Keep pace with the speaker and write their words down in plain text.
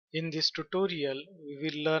In this tutorial, we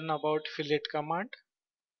will learn about fillet command.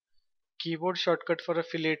 Keyboard shortcut for a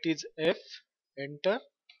fillet is F, enter.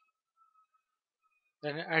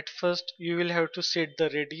 Then at first you will have to set the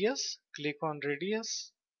radius. Click on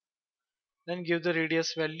radius. Then give the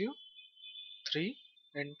radius value 3,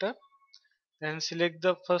 enter. Then select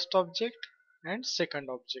the first object and second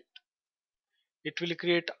object. It will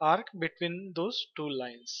create arc between those two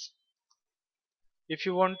lines. If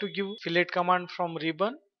you want to give fillet command from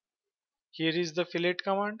ribbon, here is the fillet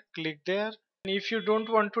command. Click there. If you don't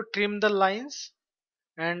want to trim the lines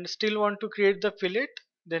and still want to create the fillet,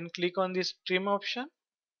 then click on this trim option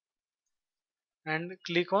and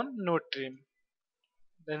click on no trim.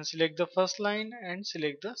 Then select the first line and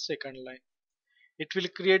select the second line. It will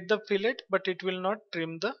create the fillet, but it will not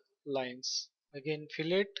trim the lines. Again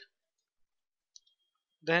fillet.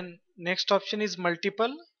 Then next option is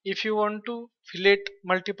multiple. If you want to fillet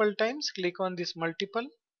multiple times, click on this multiple.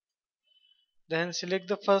 Then select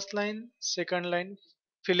the first line, second line.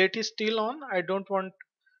 Fillet is still on. I don't want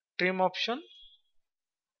trim option.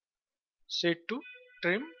 Set to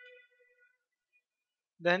trim.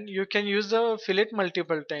 Then you can use the fillet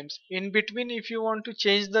multiple times. In between, if you want to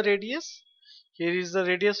change the radius, here is the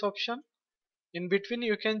radius option. In between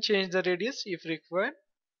you can change the radius if required.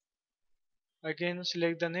 Again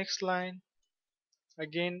select the next line.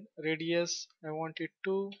 Again radius, I want it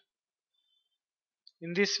to.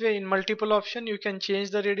 In this way, in multiple option you can change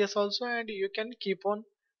the radius also, and you can keep on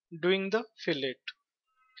doing the fillet.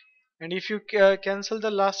 And if you cancel the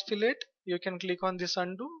last fillet, you can click on this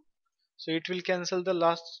undo, so it will cancel the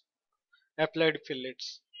last applied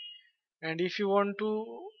fillets. And if you want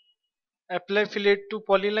to apply fillet to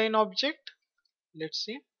polyline object, let's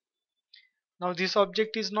see. Now this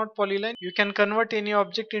object is not polyline. You can convert any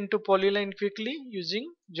object into polyline quickly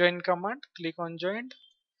using join command. Click on join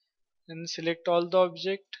and select all the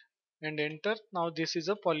object and enter. Now this is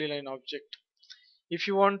a polyline object. If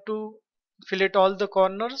you want to fillet all the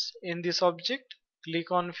corners in this object,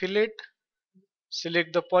 click on fillet,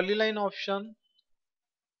 select the polyline option,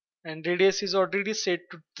 and radius is already set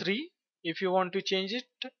to 3. If you want to change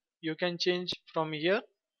it, you can change from here.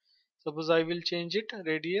 Suppose I will change it,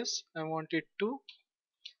 radius I want it to,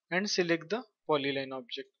 and select the polyline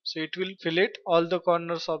object. So it will fillet all the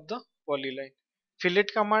corners of the polyline. Fillet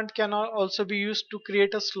command can also be used to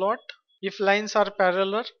create a slot. If lines are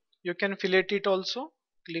parallel, you can fillet it also.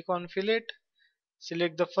 Click on fillet,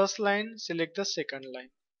 select the first line, select the second line.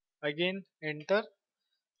 Again enter,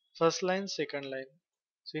 first line, second line.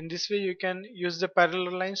 So in this way you can use the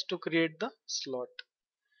parallel lines to create the slot.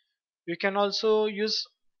 You can also use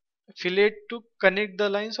fillet to connect the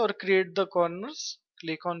lines or create the corners.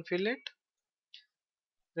 Click on fillet,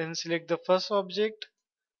 then select the first object.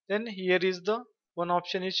 Then here is the one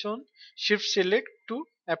option is shown, shift select to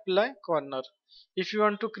apply corner. If you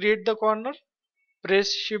want to create the corner,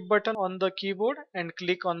 press shift button on the keyboard and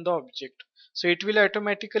click on the object, so it will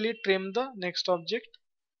automatically trim the next object.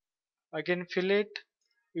 Again fillet,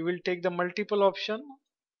 you will take the multiple option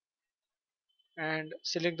and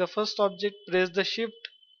select the first object, press the shift.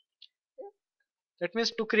 That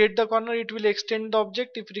means to create the corner, it will extend the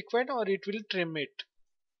object if required, or it will trim it.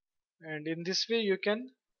 And in this way you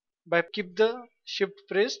can, by keep the shift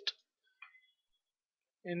pressed,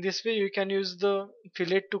 in this way you can use the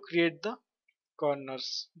fillet to create the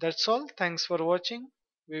corners. That's all. Thanks for watching.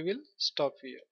 We will stop here.